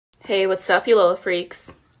Hey, what's up, you little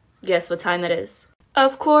freaks? Guess what time it is?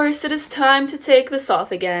 Of course, it is time to take this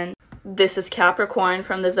off again. This is Capricorn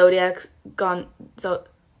from the Zodiac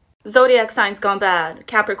signs gone bad.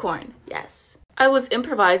 Capricorn, yes. I was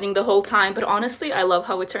improvising the whole time, but honestly, I love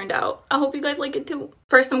how it turned out. I hope you guys like it too.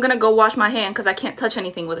 First, I'm gonna go wash my hand because I can't touch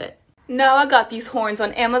anything with it. Now I got these horns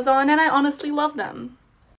on Amazon and I honestly love them.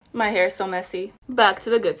 My hair is so messy. Back to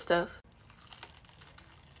the good stuff.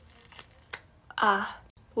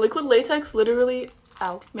 Liquid latex literally,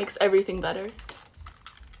 makes everything better.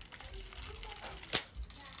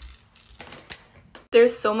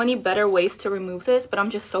 There's so many better ways to remove this, but I'm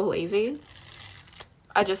just so lazy.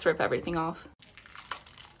 I just rip everything off.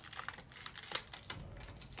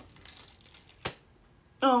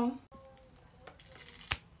 Oh.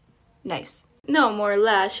 Nice. No more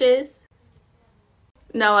lashes.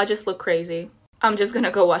 No, I just look crazy. I'm just gonna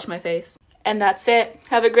go wash my face. And that's it.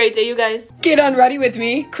 Have a great day, you guys. Get unready with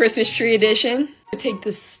me, Christmas tree edition. I take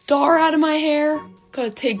the star out of my hair. Gotta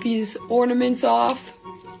take these ornaments off.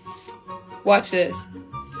 Watch this.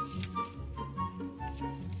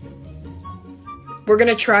 We're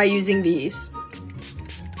gonna try using these.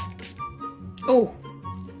 Oh.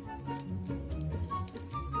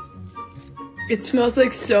 It smells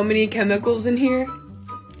like so many chemicals in here.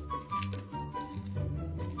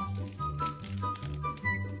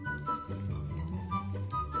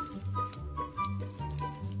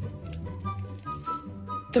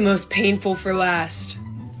 The most painful for last.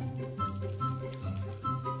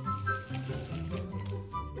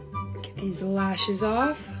 Get these lashes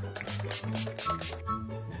off.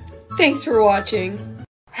 Thanks for watching.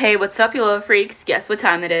 Hey, what's up, you little freaks? Guess what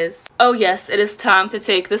time it is? Oh yes, it is time to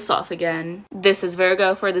take this off again. This is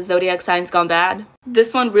Virgo for the Zodiac signs gone bad.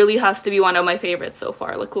 This one really has to be one of my favorites so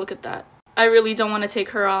far. Look at that. I really don't want to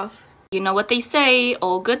take her off. You know what they say,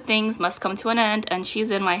 all good things must come to an end, and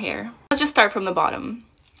she's in my hair. Let's just start from the bottom.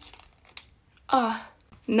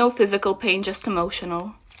 No physical pain, just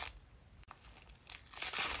emotional.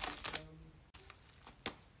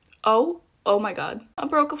 Oh my god. I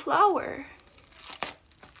broke a flower.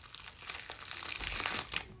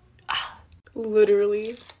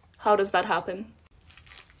 Literally. How does that happen?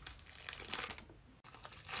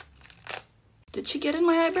 Did she get in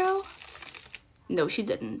my eyebrow? No, she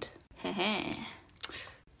didn't.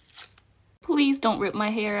 Please don't rip my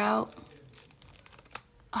hair out.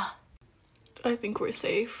 I think we're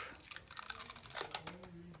safe.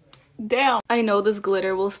 Damn. I know this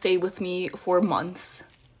glitter will stay with me for months.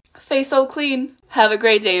 Face so clean. Have a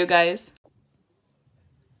great day, you guys.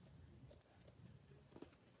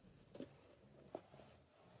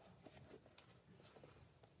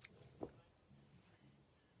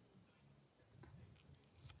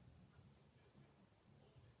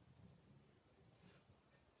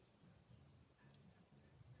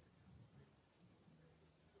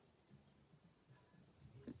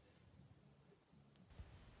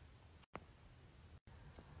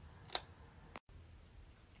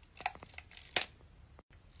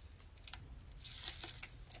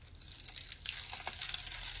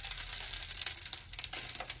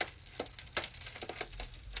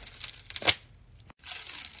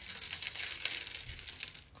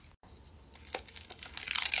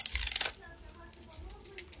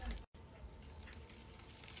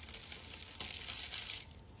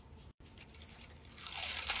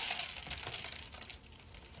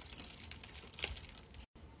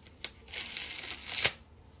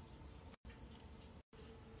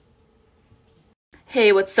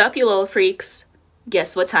 Hey, what's up, you little freaks?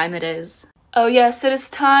 Guess what time it is? Oh yes, it is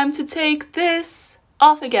time to take this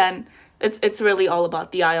off again. It's really all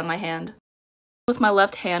about the eye on my hand. With my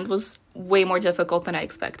left hand was way more difficult than I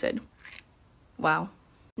expected. Wow.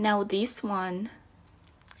 Now this one.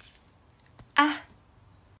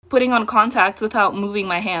 Putting on contacts without moving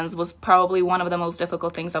my hands was probably one of the most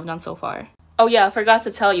difficult things I've done so far. Oh yeah, I forgot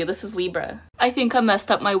to tell you, this is Libra. I think I messed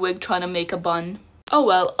up my wig trying to make a bun. Oh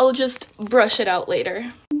well, I'll just brush it out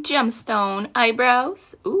later. Gemstone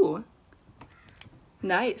eyebrows. Ooh.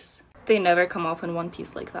 Nice. They never come off in one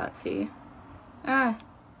piece like that, see?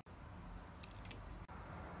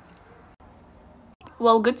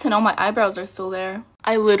 Well, good to know my eyebrows are still there.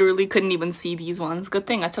 I literally couldn't even see these ones. Good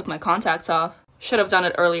thing I took my contacts off. Should have done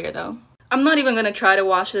it earlier though. I'm not even gonna try to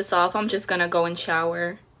wash this off. I'm just gonna go and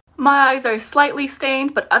shower. My eyes are slightly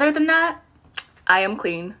stained, but other than that, I am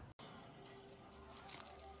clean.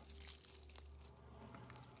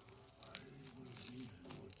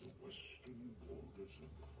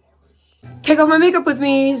 Take off my makeup with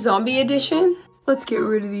me, zombie edition. Let's get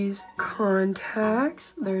rid of these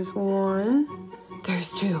contacts. There's one.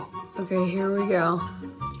 There's two. Okay, here we go.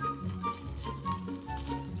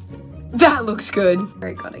 That looks good. All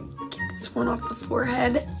right, gotta get this one off the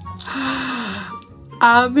forehead.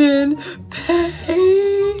 I'm in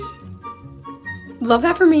pain. Love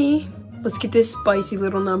that for me. Let's get this spicy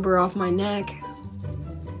little number off my neck.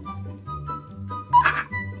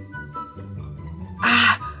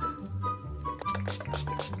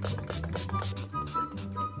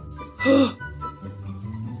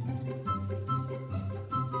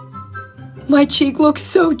 My cheek looks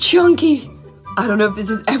so chunky. I don't know if this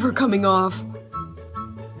is ever coming off.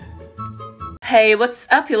 Hey, what's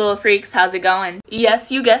up, you little freaks? How's it going?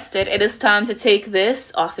 Yes, you guessed it. It is time to take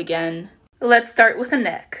this off again. Let's start with the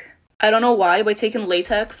neck. I don't know why, but taking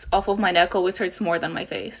latex off of my neck always hurts more than my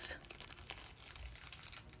face.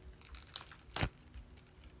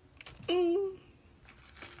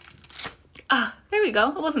 There we go.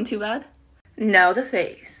 It wasn't too bad. Now the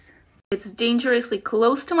face. It's dangerously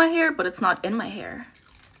close to my hair, but it's not in my hair.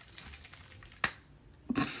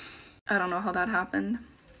 I don't know how that happened.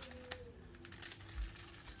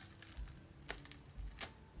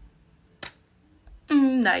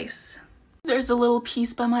 Nice. There's a little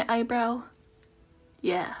piece by my eyebrow.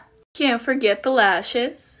 Yeah. Can't forget the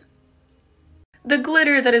lashes. The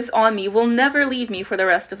glitter that is on me will never leave me for the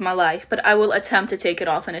rest of my life, but I will attempt to take it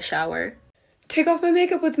off in a shower. Take off my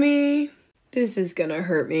makeup with me. This is gonna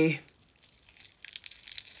hurt me.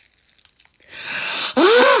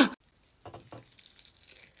 Ah!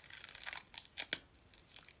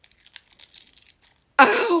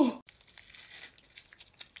 Ow!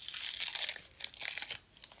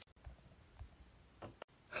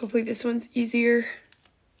 Hopefully this one's easier.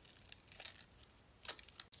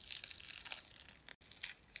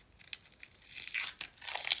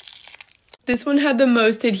 This one had the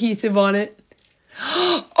most adhesive on it.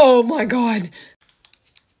 Oh my god!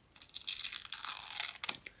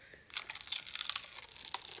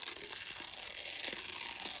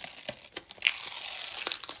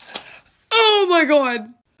 Oh my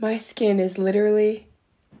god! My skin is literally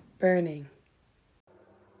burning.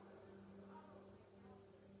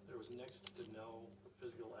 There was next to no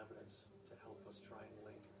physical evidence to help us try and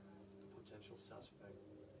link the potential suspect.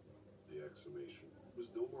 The exhumation was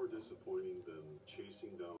no more disappointing than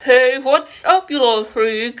chasing down... Hey, what's up, you little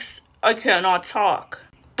freaks? I cannot talk.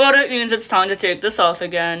 But it means it's time to take this off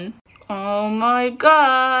again. Oh my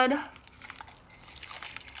god.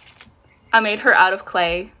 I made her out of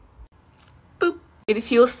clay. Boop. It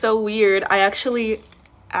feels so weird. I actually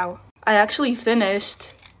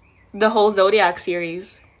finished the whole Zodiac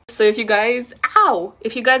series. So if you guys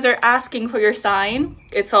are asking for your sign,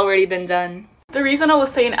 it's already been done. The reason I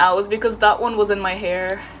was saying ow is because that one was in my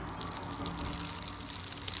hair.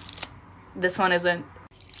 This one isn't.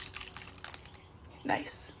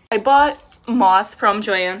 Nice. I bought moss from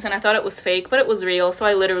Joann's and I thought it was fake, but it was real, so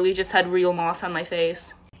I literally just had real moss on my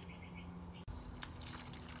face.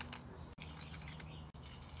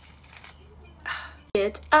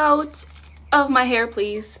 Get out of my hair,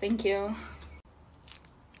 please. Thank you.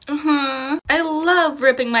 I love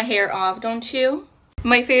ripping my hair off, don't you?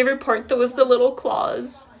 My favorite part though is the little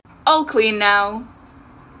claws. All clean now.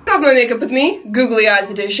 Got my makeup with me, googly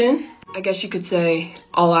eyes edition. I guess you could say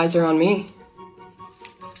all eyes are on me.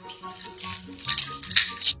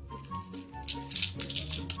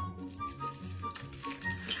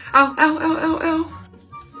 Ow, ow, ow, ow, ow.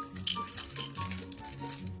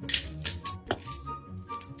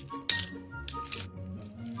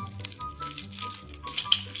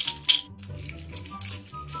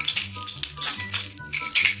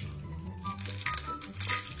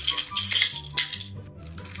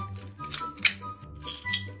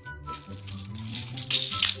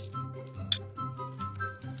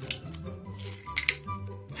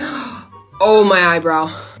 Oh, my eyebrow.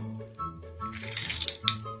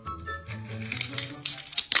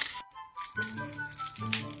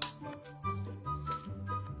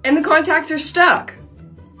 And the contacts are stuck.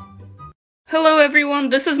 Hello everyone,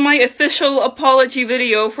 this is my official apology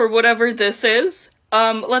video for whatever this is.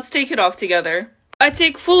 Let's take it off together. I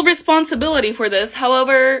take full responsibility for this,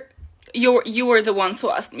 however, you were the ones who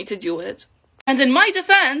asked me to do it. And in my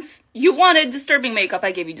defense, you wanted disturbing makeup,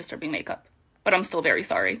 I gave you disturbing makeup. But I'm still very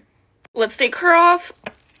sorry. Let's take her off.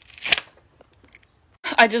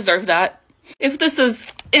 I deserve that. If this is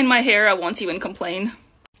in my hair, I won't even complain.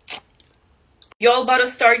 Y'all about to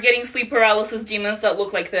start getting sleep paralysis demons that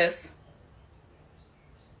look like this.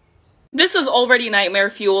 This is already nightmare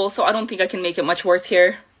fuel, so I don't think I can make it much worse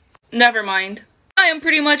here. Never mind. I am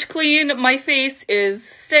pretty much clean. My face is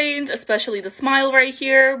stained, especially the smile right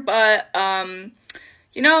here, but,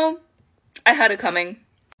 you know, I had it coming.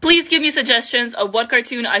 Please give me suggestions of what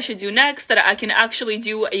cartoon I should do next that I can actually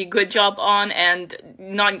do a good job on and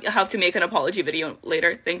not have to make an apology video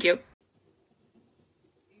later. Thank you.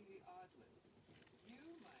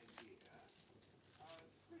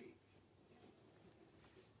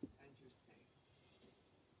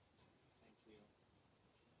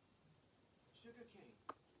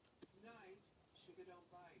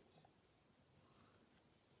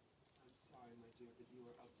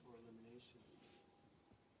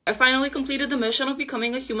 I finally completed the mission of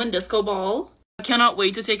becoming a human disco ball. I cannot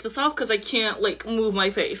wait to take this off because I can't, like, move my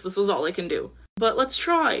face. This is all I can do. But let's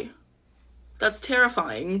try. That's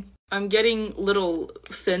terrifying. I'm getting little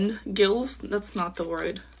fin gills. That's not the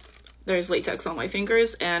word. There's latex on my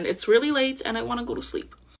fingers and it's really late and I want to go to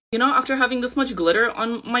sleep. You know, after having this much glitter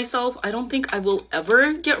on myself, I don't think I will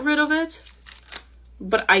ever get rid of it.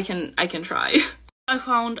 But I can try. I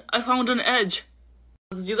found an edge.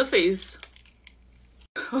 Let's do the face.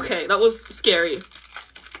 Okay, that was scary.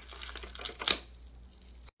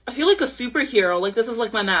 I feel like a superhero, like this is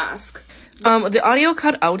like my mask. The audio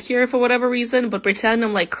cut out here for whatever reason, but pretend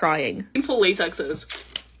I'm like crying. Painful latexes.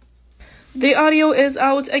 The audio is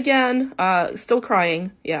out again. Still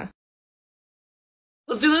crying, yeah.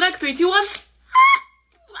 Let's do the next 3, 2, 1.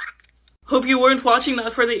 Hope you weren't watching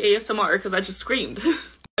that for the ASMR because I just screamed.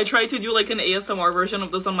 I tried to do like an ASMR version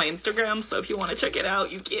of this on my Instagram, so if you want to check it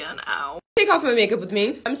out, you can. Ow. Take off my makeup with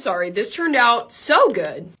me. I'm sorry, this turned out so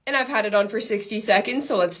good. And I've had it on for 60 seconds,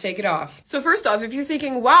 so let's take it off. So first off, if you're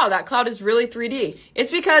thinking, wow, that cloud is really 3D, it's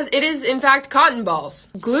because it is, in fact, cotton balls.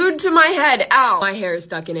 Glued to my head. Ow. My hair is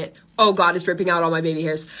stuck in it. Oh God, it's ripping out all my baby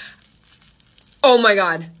hairs. Oh my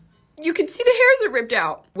God. You can see the hairs are ripped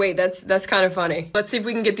out. Wait, that's kind of funny. Let's see if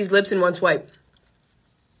we can get these lips in one swipe.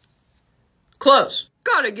 Close.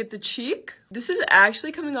 Gotta get the cheek. This is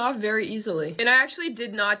actually coming off very easily. And I actually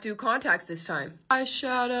did not do contacts this time.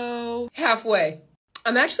 Eyeshadow. Halfway.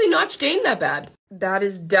 I'm actually not stained that bad. That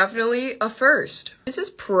is definitely a first. This is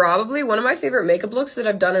probably one of my favorite makeup looks that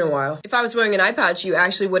I've done in a while. If I was wearing an eye patch, you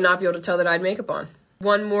actually would not be able to tell that I had makeup on.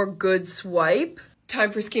 One more good swipe. Time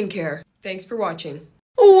for skincare. Thanks for watching.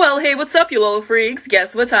 Well, hey, what's up, you little freaks?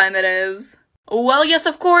 Guess what time it is? Well, yes,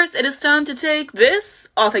 of course, it is time to take this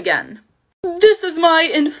off again. This is my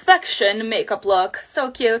infection makeup look. So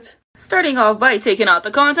cute. Starting off by taking out the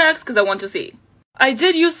contacts because I want to see. I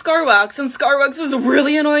did use scar wax and scar wax is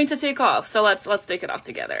really annoying to take off. So let's take it off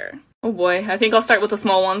together. Oh boy, I think I'll start with the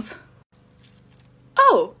small ones.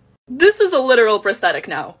 Oh, this is a literal prosthetic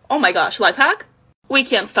now. Oh my gosh, life hack? We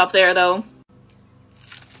can't stop there though.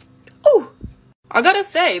 Oh, I gotta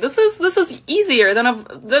say, this is easier than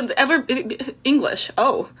I've ever English.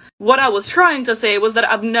 Oh, what I was trying to say was that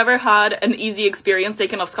I've never had an easy experience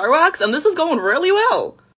taking off scar wax, and this is going really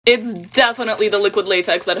well. It's definitely the liquid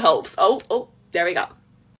latex that helps. Oh, there we go.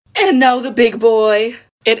 And now the big boy.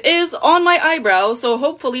 It is on my eyebrow, so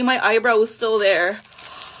hopefully my eyebrow is still there.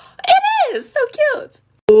 It is so cute.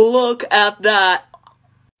 Look at that.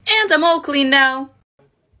 And I'm all clean now.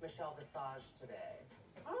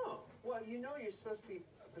 You know you're supposed to be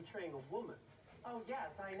portraying a woman. Oh,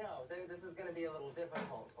 yes, I know. This is going to be a little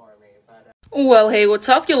difficult for me, but... Well, hey, what's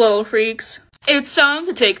up, you little freaks? It's time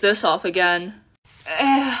to take this off again.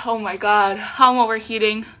 Oh my god, I'm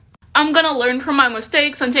overheating. I'm gonna learn from my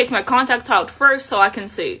mistakes and take my contacts out first so I can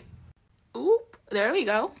see. Oop, there we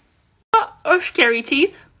go. Oh, scary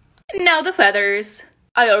teeth. Now the feathers.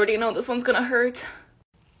 I already know this one's gonna hurt.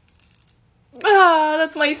 Ah,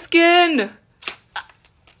 that's my skin.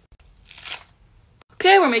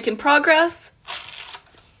 Okay, we're making progress.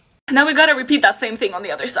 Now we gotta repeat that same thing on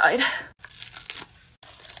the other side.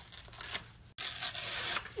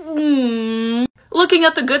 Looking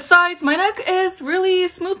at the good sides, my neck is really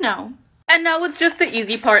smooth now. And now it's just the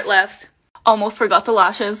easy part left. Almost forgot the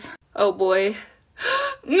lashes. Oh boy.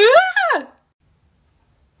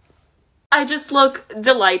 I just look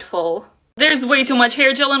delightful. There's way too much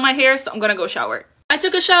hair gel in my hair, so I'm gonna go shower. I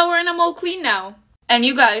took a shower and I'm all clean now. And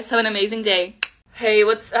you guys have an amazing day. Hey,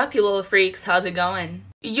 what's up, you little freaks? How's it going?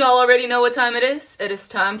 Y'all already know what time it is. It is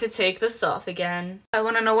time to take this off again. I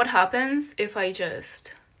want to know what happens if I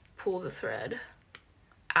just pull the thread.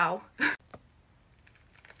 Ow.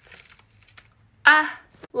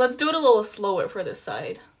 Let's do it a little slower for this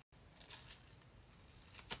side.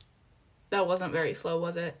 That wasn't very slow,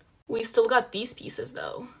 was it? We still got these pieces,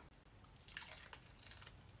 though.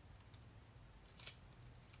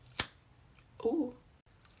 Ooh.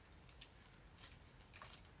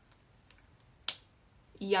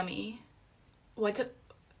 Yummy.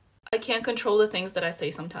 I can't control the things that I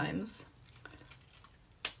say sometimes.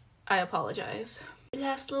 I apologize.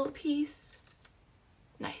 Last little piece.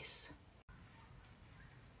 Nice.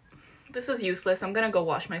 This is useless. I'm gonna go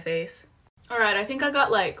wash my face. Alright, I think I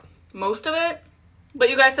got like most of it. But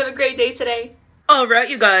you guys have a great day today. Alright,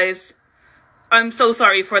 you guys. I'm so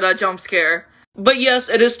sorry for that jump scare. But yes,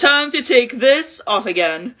 it is time to take this off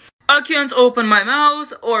again. I can't open my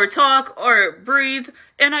mouth or talk or breathe,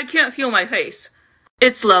 and I can't feel my face.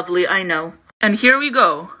 It's lovely, I know. And here we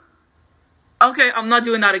go. Okay, I'm not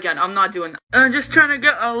doing that again. I'm not doing that. I'm just trying to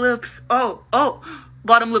get our lips. Oh,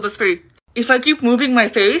 bottom lip is free. If I keep moving my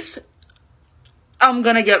face, I'm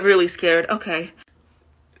gonna get really scared. Okay.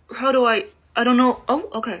 How do I don't know. Oh,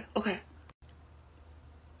 okay.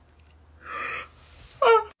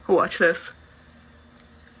 Watch this.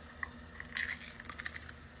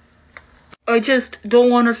 I just don't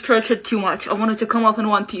want to stretch it too much. I want it to come up in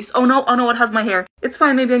one piece. Oh no, it has my hair. It's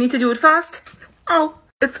fine, maybe I need to do it fast. Oh,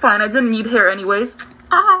 it's fine, I didn't need hair anyways.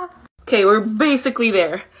 Okay, we're basically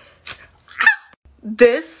there.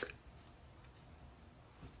 This.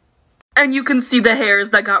 And you can see the hairs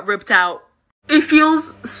that got ripped out. It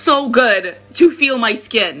feels so good to feel my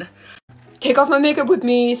skin. Take off my makeup with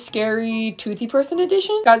me, scary toothy person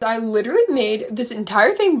edition. Guys, I literally made this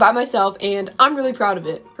entire thing by myself and I'm really proud of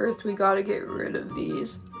it. First, we gotta get rid of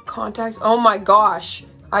these contacts. Oh my gosh,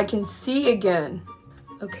 I can see again.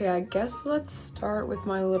 Okay, I guess let's start with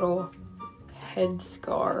my little head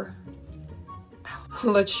scar.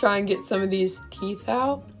 Let's try and get some of these teeth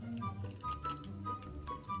out.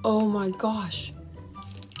 Oh my gosh.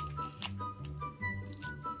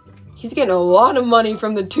 He's getting a lot of money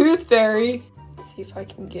from the tooth fairy. Let's see if I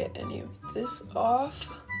can get any of this off.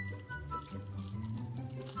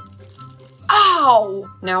 Ow!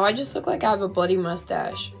 Now I just look like I have a bloody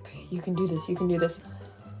mustache. Okay, you can do this, you can do this.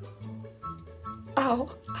 Ow.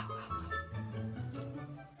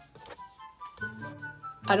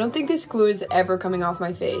 I don't think this glue is ever coming off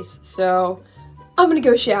my face, so I'm gonna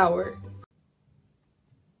go shower.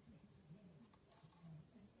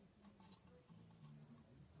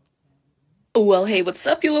 Well, hey, what's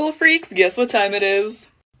up, you little freaks? Guess what time it is?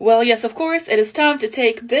 Well, yes, of course, it is time to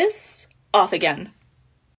take this off again.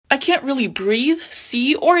 I can't really breathe,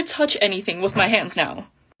 see, or touch anything with my hands now.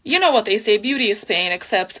 You know what they say, beauty is pain,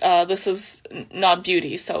 except this is not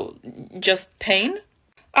beauty, so just pain?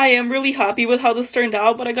 I am really happy with how this turned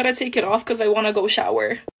out, but I gotta take it off because I want to go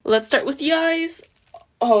shower. Let's start with the eyes.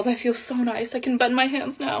 Oh, that feels so nice. I can bend my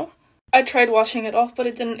hands now. I tried washing it off, but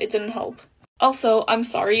it didn't help. Also, I'm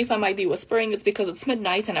sorry if I might be whispering, it's because it's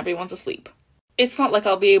midnight and everyone's asleep. It's not like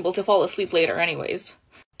I'll be able to fall asleep later anyways.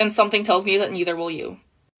 And something tells me that neither will you.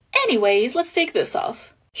 Anyways, let's take this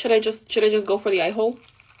off. Should I just go for the eye hole?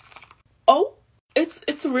 Oh,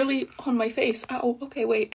 it's really on my face. Ow, okay,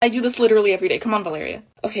 wait. I do this literally every day. Come on, Valeria.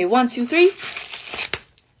 Okay, 1, 2, 3.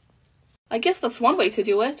 I guess that's one way to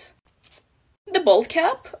do it. The bold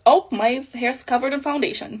cap. Oh, my hair's covered in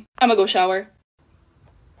foundation. I'ma go shower.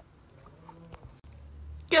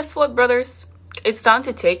 Guess what, brothers? It's time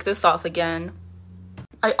to take this off again.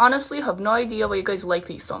 I honestly have no idea why you guys like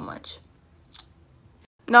these so much.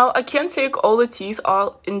 Now, I can't take all the teeth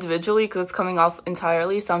out individually because it's coming off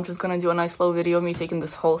entirely, so I'm just gonna do a nice slow video of me taking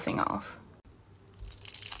this whole thing off.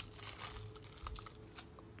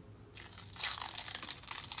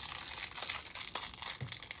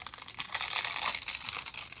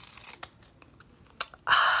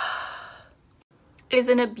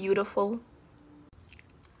 Isn't it beautiful?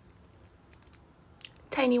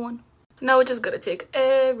 Tiny one. Now we're just gonna take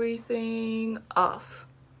everything off.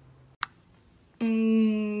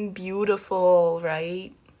 Beautiful,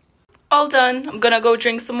 right? All done. I'm gonna go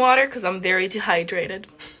drink some water because I'm very dehydrated.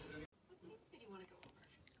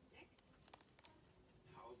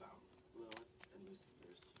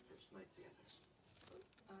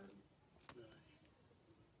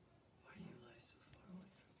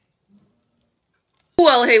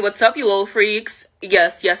 Well, hey, what's up, you little freaks?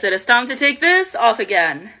 Yes, it is time to take this off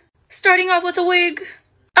again. Starting off with a wig.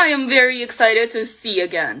 I am very excited to see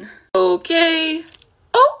again. Okay.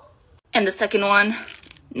 Oh! And the second one.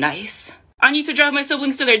 Nice. I need to drive my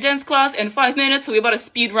siblings to their dance class in 5 minutes, so we about to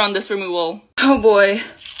speed run this removal. Oh boy.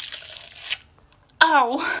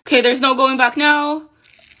 Ow. Okay, there's no going back now.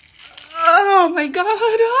 Oh my god.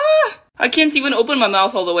 I can't even open my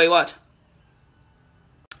mouth all the way, what?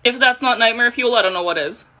 If that's not nightmare fuel, I don't know what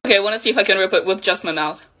is. Okay, I want to see if I can rip it with just my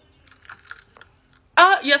mouth.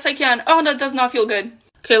 Yes I can. Oh, that does not feel good.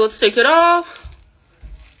 Okay, let's take it off.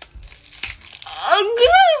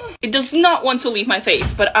 It does not want to leave my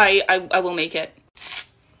face, but I will make it.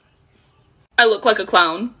 I look like a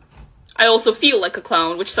clown. I also feel like a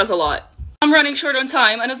clown, which says a lot. I'm I'm running short on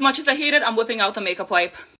time, and as much as I hate it, I'm whipping out the makeup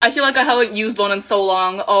wipe. I feel like I haven't used one in so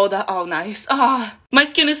long. Oh, nice. My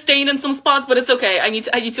skin is stained in some spots, but it's okay. I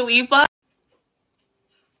need to leave, but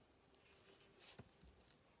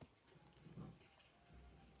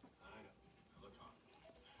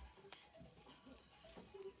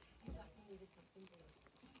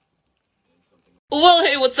well,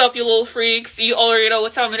 hey, what's up, you little freaks? You already know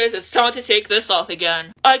what time it is. It's time to take this off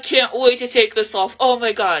again. I can't wait to take this off. Oh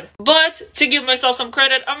my god. But, to give myself some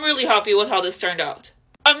credit, I'm really happy with how this turned out.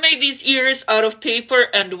 I made these ears out of paper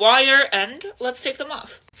and wire, and let's take them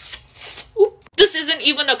off. Ooh. This isn't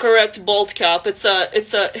even a correct bald cap. It's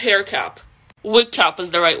a hair cap. Wig cap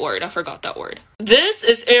is the right word. I forgot that word. This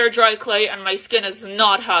is air dry clay, and my skin is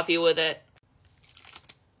not happy with it.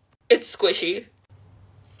 It's squishy.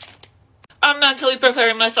 I'm mentally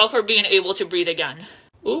preparing myself for being able to breathe again.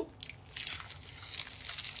 Ooh.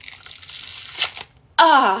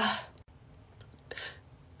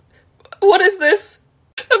 What is this?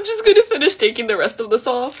 I'm just gonna finish taking the rest of this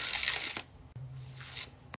off.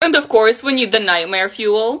 And of course, we need the nightmare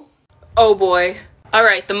fuel. Oh boy.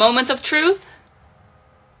 Alright, the moment of truth.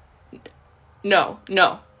 No.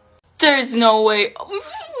 There's no way.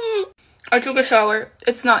 I took a shower.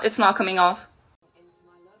 It's not coming off.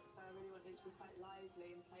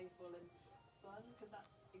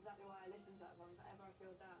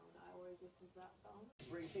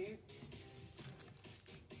 Repeat.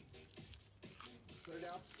 Put it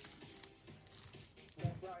down.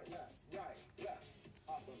 Left, right, left.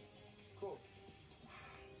 Awesome. Cool.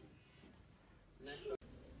 Next up.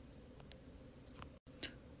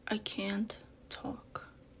 I can't talk.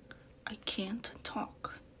 I can't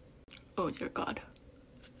talk. Oh dear God.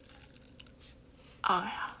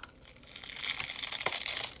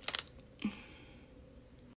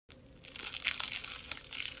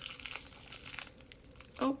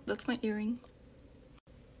 Oh, that's my earring.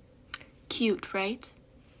 Cute, right?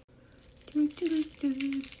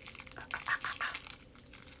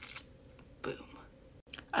 Boom.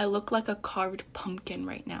 I look like a carved pumpkin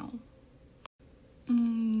right now.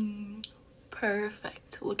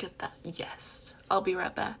 Perfect. Look at that. Yes. I'll be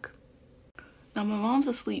right back. Now, my mom's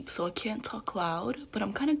asleep, so I can't talk loud, but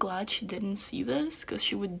I'm kind of glad she didn't see this, because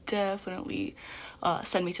she would definitely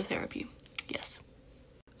send me to therapy. Yes.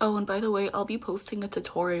 Oh, and by the way, I'll be posting a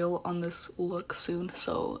tutorial on this look soon,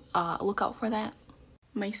 so look out for that.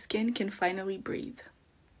 My skin can finally breathe.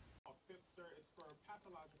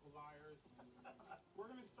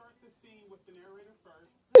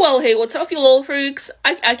 Well, hey, what's up, you little freaks?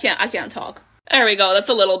 I can't talk. There we go, that's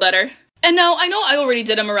a little better. And now, I know I already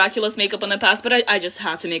did a miraculous makeup in the past, but I just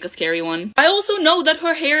had to make a scary one. I also know that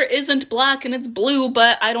her hair isn't black and it's blue,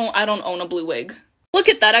 but I don't own a blue wig. Look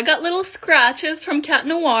at that, I got little scratches from Cat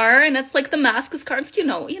Noir, and it's like the mask is carved. You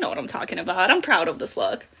know what I'm talking about. I'm proud of this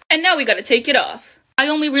look. And now we gotta take it off. I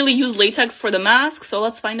only really use latex for the mask, so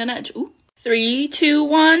let's find an edge. Ooh. 3, 2,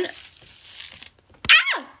 1.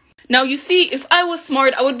 Ah! Now you see, if I was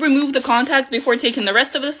smart, I would remove the contacts before taking the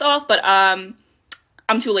rest of this off, but I'm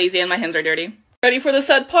too lazy and my hands are dirty. Ready for the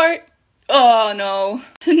sad part? Oh no.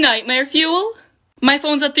 Nightmare fuel? My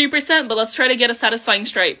phone's at 3%, but let's try to get a satisfying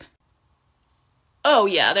stripe. Oh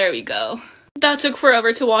yeah, there we go. That took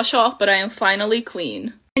forever to wash off, but I am finally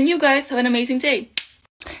clean. And you guys have an amazing day.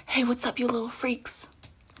 Hey, what's up, you little freaks?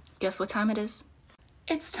 Guess what time it is?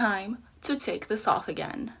 It's time to take this off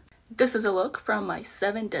again. This is a look from my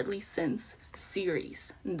 7 Deadly Sins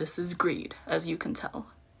series. This is greed, as you can tell.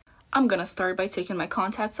 I'm gonna start by taking my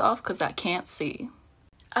contacts off because I can't see.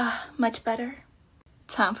 Much better.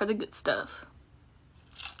 Time for the good stuff.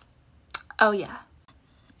 Oh yeah.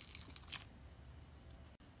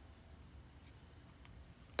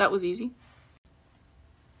 That was easy.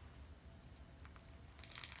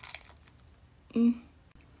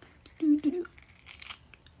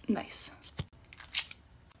 Nice.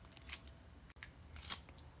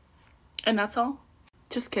 And that's all?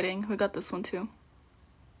 Just kidding, we got this one too.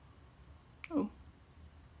 Oh.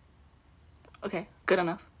 Okay, good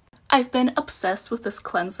enough. I've been obsessed with this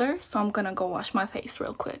cleanser, so I'm gonna go wash my face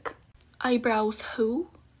real quick. Eyebrows who?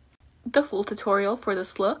 The full tutorial for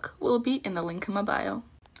this look will be in the link in my bio.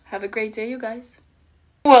 Have a great day, you guys.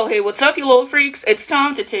 Well, hey, what's up, you little freaks? It's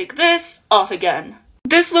time to take this off again.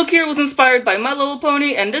 This look here was inspired by My Little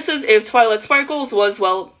Pony, and this is if Twilight Sparkles was,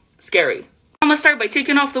 well, scary. I'm gonna start by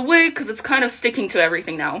taking off the wig, because it's kind of sticking to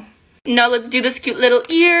everything now. Now let's do this cute little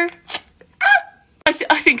ear. I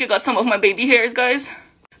think I got some of my baby hairs, guys.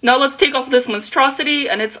 Now let's take off this monstrosity,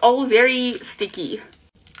 and it's all very sticky.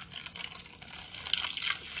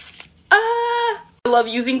 I love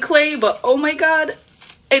using clay, but oh my god,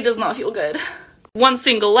 it does not feel good. One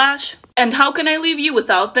single lash. And how can I leave you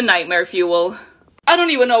without the nightmare fuel? I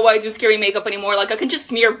don't even know why I do scary makeup anymore. Like, I can just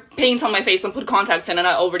smear paint on my face and put contacts in and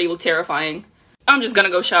I already look terrifying. I'm just gonna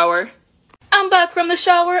go shower. I'm back from the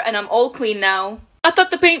shower and I'm all clean now. I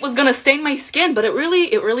thought the paint was gonna stain my skin, but it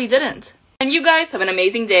really didn't. And you guys have an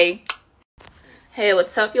amazing day. Hey,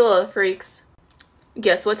 what's up, you little freaks?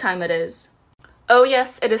 Guess what time it is? Oh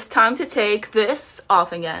yes, it is time to take this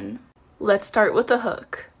off again. Let's start with the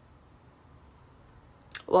hook.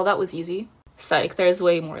 Well, that was easy. Psych, there's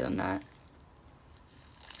way more than that.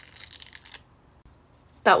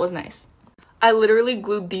 That was nice. I literally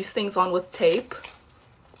glued these things on with tape.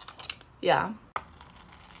 Yeah.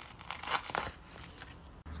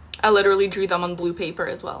 I literally drew them on blue paper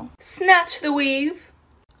as well. Snatch the weave.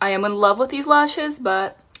 I am in love with these lashes,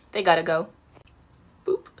 but they gotta go.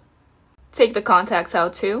 Boop. Take the contacts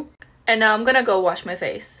out too. And now I'm gonna go wash my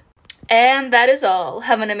face. And that is all.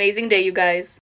 Have an amazing day, you guys.